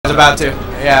was about to.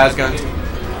 Yeah, I was going to.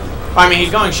 I mean,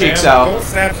 he's going Sheik, so. Don't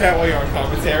Snapchat while you're on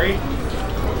commentary.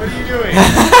 What are you doing?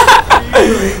 What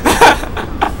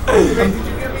are you doing? Wait, did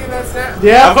you get me in that snap?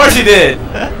 Yeah. Of course you did.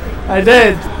 I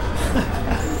did.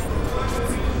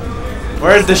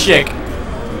 Where's the Sheik?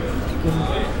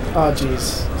 Oh,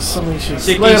 jeez. So many Sheiks.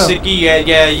 Shicky, Shicky, yeah.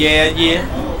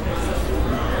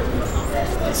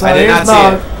 So I did not see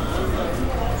Nog. it.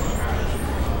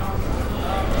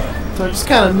 So just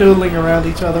kind of noodling around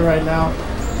each other right now.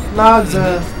 Nog's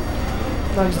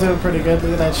doing pretty good.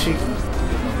 Look at that Sheik.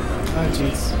 Oh,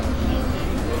 jeez.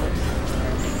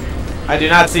 I do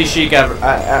not see Sheik ever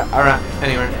around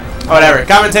anywhere. Whatever.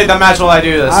 Commentate the match while I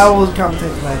do this. I will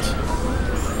commentate the match.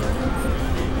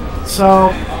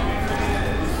 So,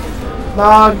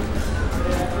 Nog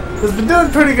has been doing a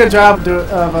pretty good job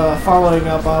of following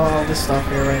up on all this stuff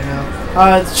here right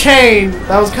now. Chain,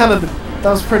 that was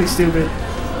pretty stupid.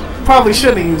 Probably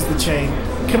shouldn't have used the chain.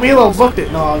 Camilo looked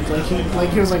at Nog like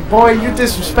he was like, boy, you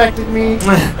disrespected me.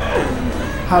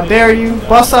 How dare you?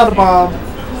 Busts out a bomb,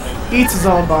 eats his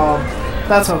own bomb.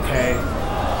 That's okay.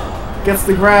 Gets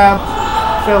the grab,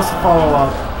 fails to follow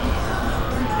up.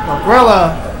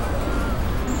 Noghrilla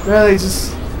really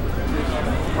just,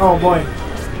 oh boy.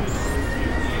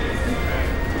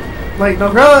 Like,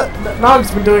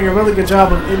 Nog's been doing a really good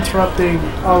job of interrupting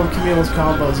all of Camilo's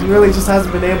combos. He really just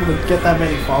hasn't been able to get that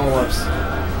many follow-ups.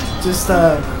 Just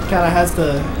kind of has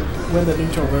to win the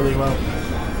neutral really well.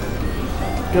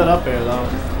 Good up air, though.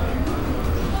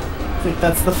 I think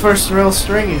that's the first real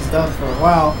string he's done for a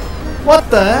while. What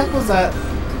the heck was that?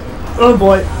 Oh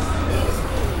boy.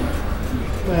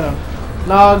 Yeah.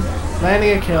 Nog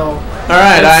landing a kill.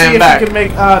 Alright, I am back. See if he can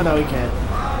make. No, he can't.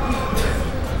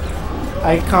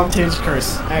 I commentated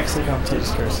curse. Actually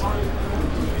commentated curse.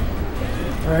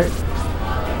 Alright.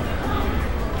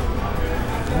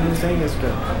 Everything is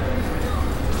good.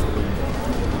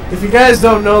 If you guys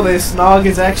don't know this, Nog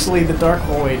is actually the Dark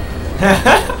Void.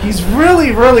 He's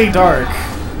really, really dark.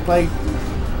 Like,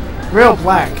 real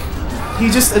black. He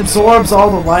just absorbs all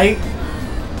the light.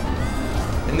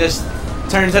 And just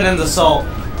turns it into salt.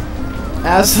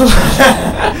 Absolutely.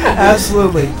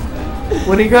 Absolutely.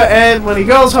 When he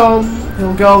goes home,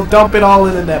 he'll go dump it all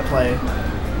in the net play.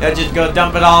 Yeah, just go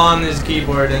dump it all on his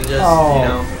keyboard and just, you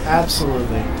know.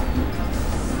 Absolutely.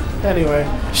 Anyway,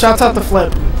 shouts out to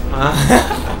Flip.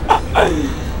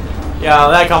 Yeah,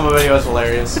 that combo video was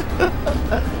hilarious.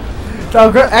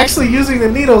 Actually using the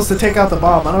needles to take out the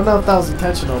bomb. I don't know if that was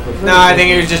intentional, but really no, I think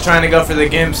he was just trying to go for the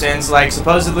gimp since, like,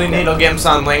 supposedly needle gimps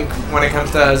on Link when it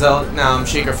comes to Zelda.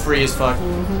 Sheik are free as fuck.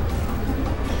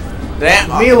 Damn,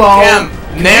 Camilo.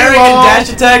 Naring and dash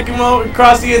attack him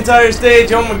across the entire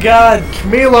stage. Oh my god.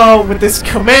 Camilo with this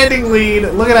commanding lead.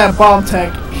 Look at that bomb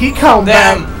tech. He come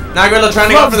back. Noghrilla trying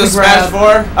to go for the Smash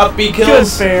 4. Up B kills. Good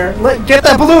fair. Get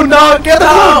that balloon, Nog. Get the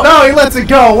balloon. No, he lets it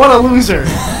go. What a loser.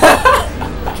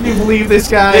 Can you believe this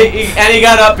guy? And he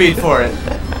got upbeat for it.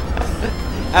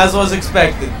 As was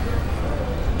expected.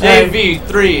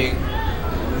 JV3.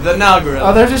 The Noghrilla.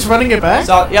 Oh, they're just running it back?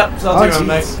 Yep, salty run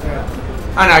back.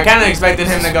 I don't know, I kind of expected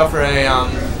him to go for a, yeah,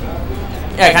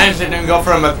 I kind of expected him to go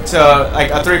from like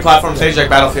a 3-platform stage like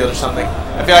Battlefield or something.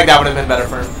 I feel like that would have been better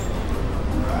for him.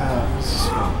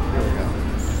 Here we go.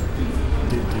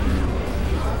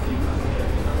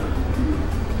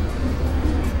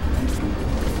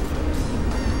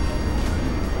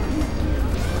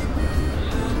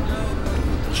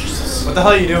 Jesus. What the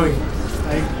hell are you doing?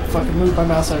 I fucking moved my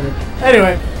mouse over.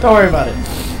 Anyway, don't worry about it.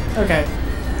 Okay.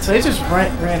 So they just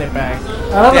ran it back.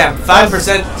 I don't know.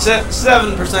 5%,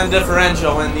 7%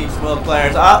 differential in these both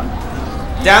players. Up,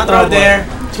 down throw there,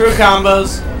 true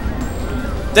combos.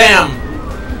 Damn,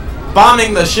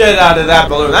 bombing the shit out of that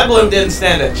balloon. That balloon didn't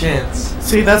stand a chance.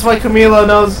 See, that's why Camilo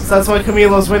knows. That's why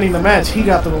Camilo's winning the match. He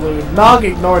got the balloon. Nog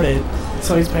ignored it,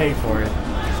 so he's paying for it.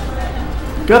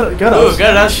 Good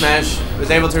up smash. Was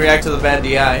able to react to the bad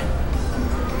DI.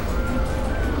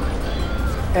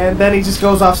 And then he just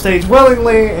goes off stage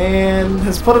willingly and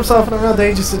has put himself in a real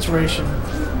dangerous situation.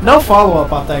 No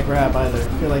follow-up off that grab either.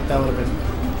 I feel like that would have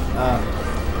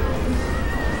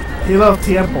been... he loved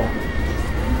tiempo.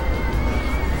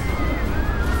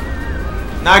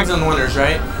 Nog's on winners,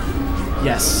 right?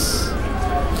 Yes.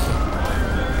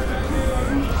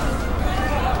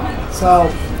 So,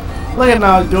 look at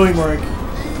Nog doing work.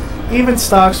 Even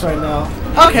stocks right now.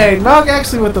 Okay, Nog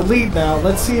actually with the lead now.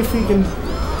 Let's see if he can...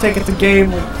 take it to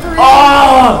game with 3.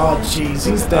 Oh, jeez,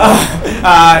 he's dead.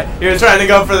 He was trying to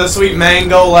go for the sweet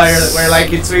mango where like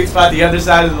he'd sweet spot the other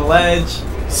side of the ledge.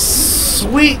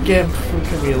 Sweet gimp from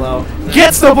Camilo.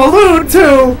 Gets the balloon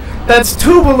too. That's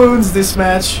 2 balloons this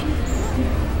match.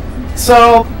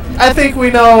 So I think we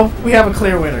know we have a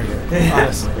clear winner here.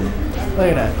 Honestly,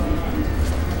 look at that.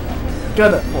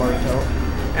 Good forward tilt.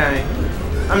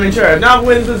 I mean, sure. If Nog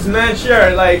wins this match,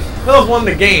 sure. Like he'll have won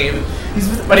the game,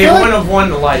 but he wouldn't have won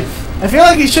the life. I feel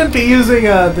like he shouldn't be using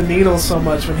the needles so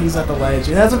much when he's at the ledge.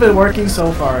 It hasn't been working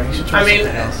so far. He should try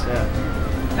something else. Yeah.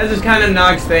 That's just kind of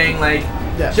Nog's thing. Like,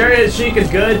 sure, his Sheik is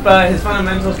good, but his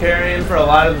fundamentals carry him for a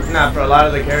lot of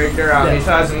the character. He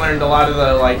still hasn't learned a lot of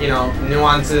the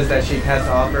nuances that Sheik has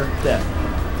to offer. Yeah.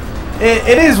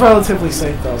 It is relatively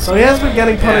safe though, so he hasn't been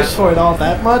getting punished for it all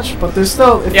that much. But there's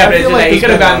still. Yeah, but he could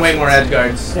have gotten way more edge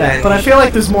guards. Yeah, but I feel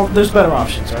like there's better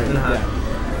options, right? Yeah.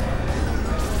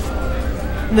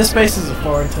 And this space is a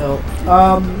forward tilt.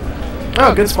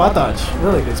 Oh, good spot dodge.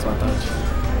 Really good spot dodge.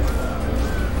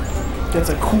 Gets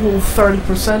a cool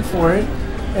 30% for it.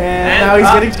 And now he's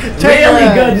getting... Really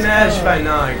good match by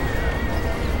Nog.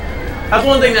 That's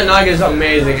one thing that Nog is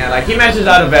amazing at. Like, he matches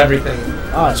out of everything.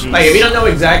 Oh, jeez. Like, if you don't know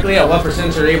exactly at what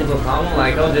percent you're able to pummel,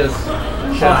 like, he'll just...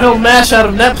 he'll mash out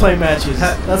of net play matches.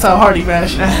 That's how hard he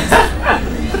mashes.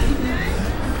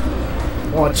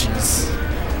 Oh, jeez.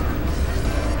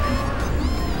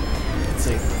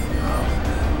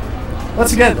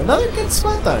 Once again, another good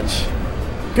spot dodge.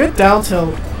 Good down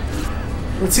tilt.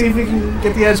 Let's see if we can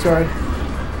get the edge guard.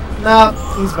 Nah,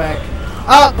 he's back.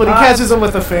 But he catches him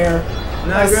with a fair.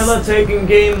 Noghrilla taking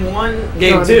game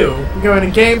 2. Going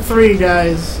to game 3,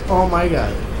 guys. Oh my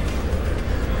god.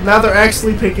 Now they're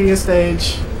actually picking a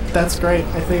stage. That's great.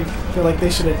 I feel like they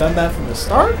should have done that from the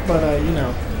start, but you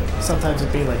know, sometimes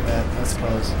it'd be like that, I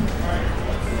suppose.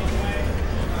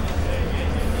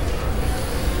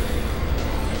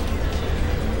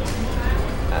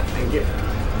 Thank you.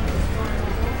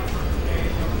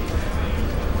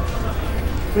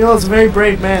 Milo's a very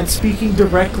brave man, speaking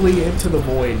directly into the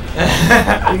void.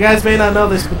 You guys may not know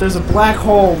this, but there's a black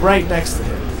hole right next to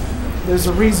him. There's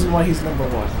a reason why he's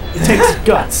 #1. It takes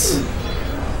guts.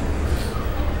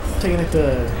 Taking it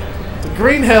to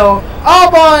Green Hill. Oh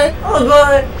boy! Oh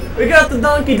boy! We got the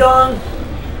Donkey Dong!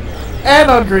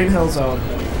 And on Green Hill Zone.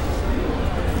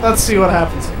 Let's see what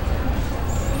happens here.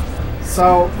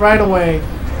 So, right away,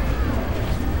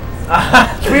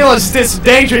 Noghrilla just did some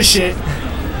dangerous shit.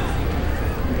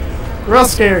 Real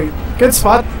scary. Good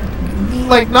spot.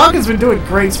 Like, Nog has been doing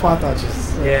great spot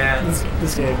dodges.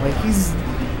 This game. Like, he's,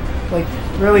 like,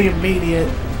 really immediate.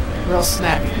 Real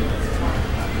snappy.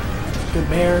 Good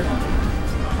bear.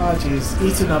 Oh, jeez.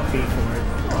 Eats an up B for it.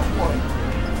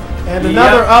 And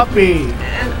another up B.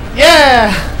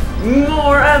 Yeah!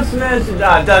 More F smash.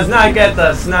 Does not get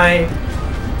the snipe.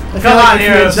 Come on,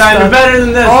 Hero Time. You're better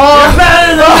than this. Oh. You're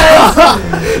better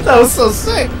than this. That was so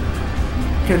sick.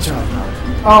 Good job, Nog.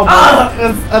 Oh,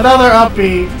 another up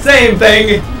B. Same thing.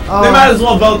 They might as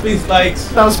well both be spikes.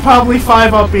 That was probably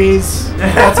 5 up Bs.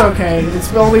 That's okay.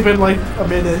 It's only been like a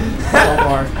minute so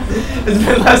far. It's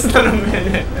been less than a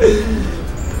minute.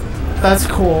 That's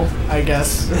cool, I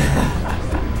guess.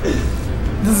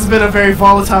 This has been a very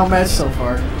volatile match so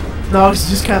far. Nog's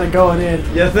just kind of going in.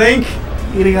 You think?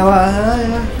 Eating a lot.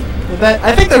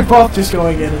 I think they're both just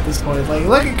going in at this point. Like,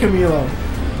 look at Camilo.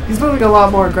 He's moving a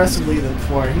lot more aggressively than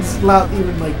before. He's not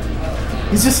even like...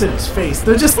 He's just in his face.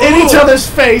 They're just in each other's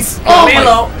face. Oh my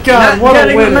god, what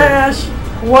a winner.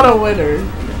 What a winner.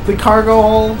 The cargo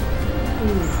hole.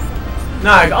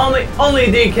 No, only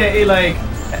DK, like...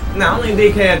 No, only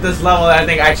DK at this level I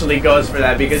think actually goes for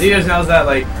that, because he just knows that,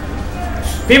 like...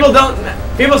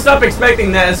 People stop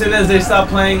expecting that as soon as they stop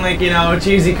playing, like, you know,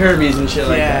 cheesy Kirby's and shit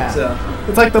like that, so...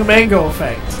 It's like the mango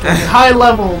effect. At high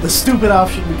level, the stupid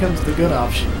option becomes the good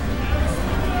option.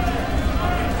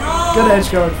 Good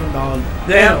edge guard from Nog.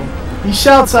 Damn. He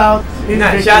shouts out.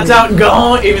 Shouts out,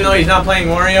 go, even though he's not playing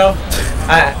Wario.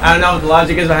 I don't know what the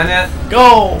logic is behind that.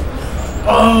 Go!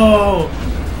 Oh!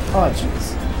 Oh,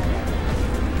 jeez.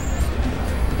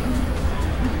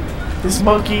 This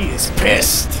monkey is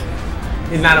pissed.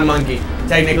 He's not a monkey.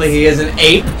 Technically, he is an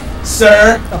ape,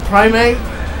 sir. A primate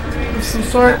of some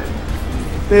sort.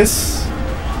 This.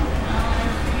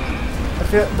 I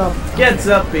feel. No, gets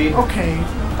up, B. Okay.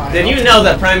 Fine. Did you know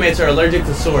that primates are allergic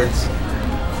to swords?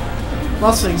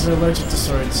 Most things are allergic to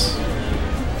swords.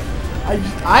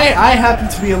 I happen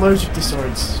to be allergic to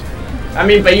swords. I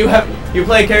mean, but you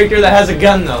play a character that has a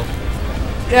gun, though.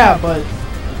 Yeah, but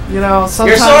you know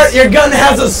sometimes your gun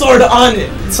has a sword on it.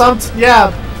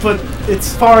 Yeah, but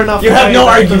it's far enough. You have no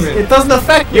argument. It doesn't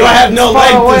affect me. You have no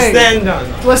leg to stand on.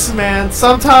 Listen, man.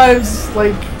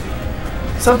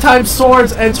 Sometimes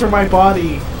swords enter my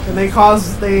body and they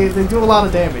do a lot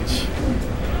of damage.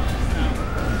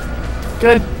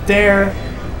 Good dare,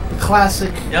 the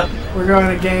classic. Yep. We're going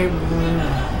to game.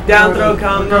 Down throw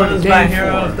combos by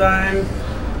Hero of Time.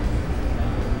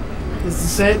 Is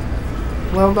this it?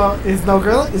 Well, no. Is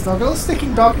Noghrilla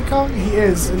sticking Donkey Kong? He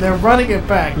is, and they're running it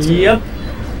back. Too. Yep.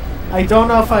 I don't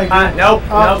know if I agree. Nope.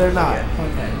 Oh, nope. they're not. Yeah.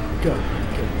 Okay, good.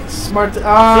 Smart. Switching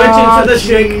to the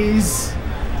Sheik.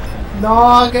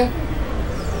 Nog.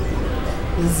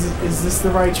 Is this the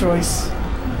right choice?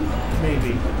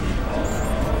 Maybe.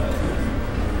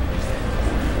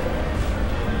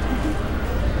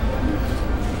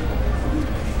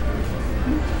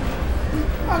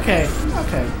 Okay.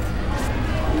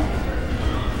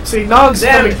 See, Nog's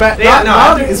coming back.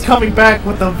 Nog is coming back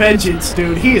with a vengeance,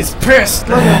 dude. He is pissed.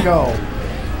 Let him go.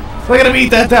 Look at him eat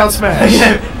that down smash.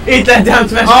 Eat that down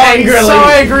smash angrily. He's so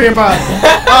angry about it.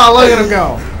 Oh, look at him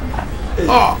go.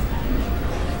 Oh.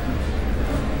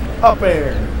 Up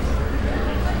air.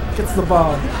 Gets the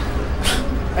bomb.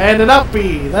 And an up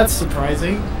B. That's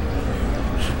surprising.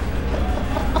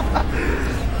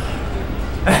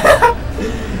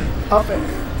 Up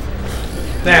air.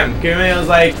 Damn, Kirimi was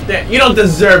like, you don't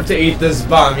deserve to eat this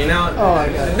bomb, you know? Oh my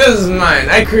god. This is mine.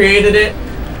 I created it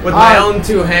with my own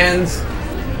 2 hands.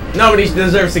 Nobody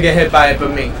deserves to get hit by it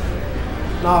but me.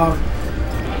 No.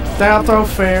 Down throw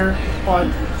fair.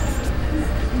 One.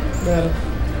 Better.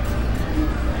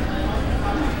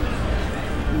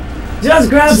 Just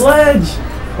grab ledge!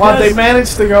 Well, they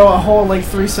managed to go a whole like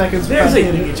 3 seconds without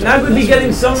hitting each other. Nog would be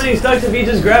getting so many stocks if he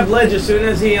just grabbed ledge as soon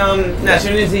as he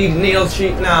nailed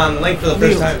Link for the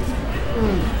first time.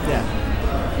 Yeah.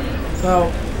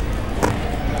 So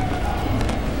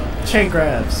chain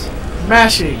grabs.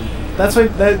 Mashing. That's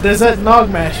what there's that Nog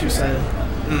mash you said.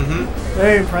 Mm-hmm.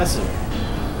 Very impressive.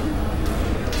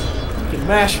 You can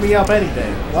mash me up any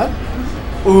day. What?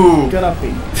 Ooh. Good up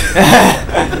B.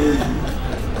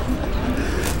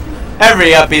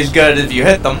 Every up is good if you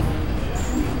hit them.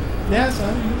 Yes,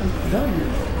 you're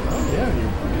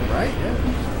right,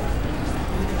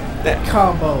 yeah.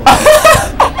 Combo.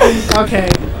 Okay.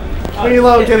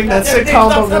 Reload getting that sick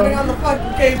combo going.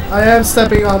 I am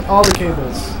stepping on all the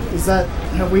cables. Is that,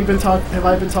 have I been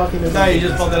talking to No, you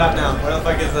just pulled it out now. Where the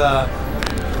fuck is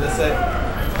this it?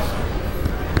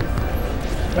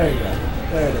 There you go.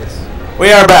 There it is.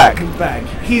 We are back. He's back.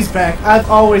 He's back. I've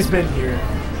always been here.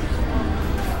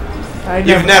 I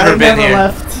never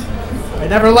left. I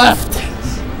never left.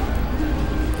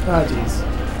 Oh jeez.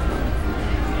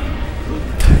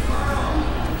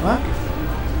 What?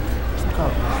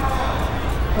 Oh.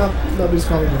 Oh, nobody's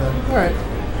calling me then. Alright.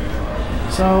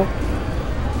 So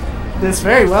this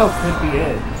very well could be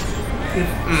it. If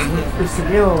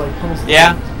Noghrilla like pulls the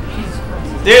Yeah.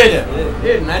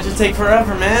 Dude, matches take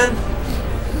forever, man.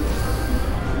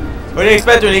 What do you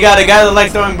expect when you got a guy that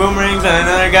likes throwing boomerangs and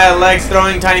another guy that likes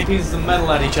throwing tiny pieces of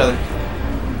metal at each other?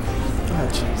 Oh,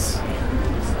 jeez.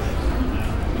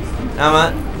 I'm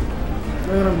at.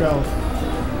 Look at him go.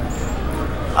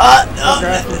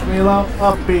 Noghrilla,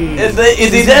 up B. Is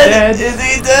he dead? Is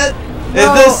he dead?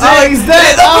 No, Is this it? he's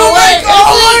dead. Oh, wait! Oh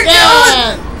my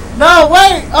god! No,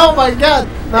 wait! Oh my god!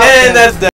 And that's dead.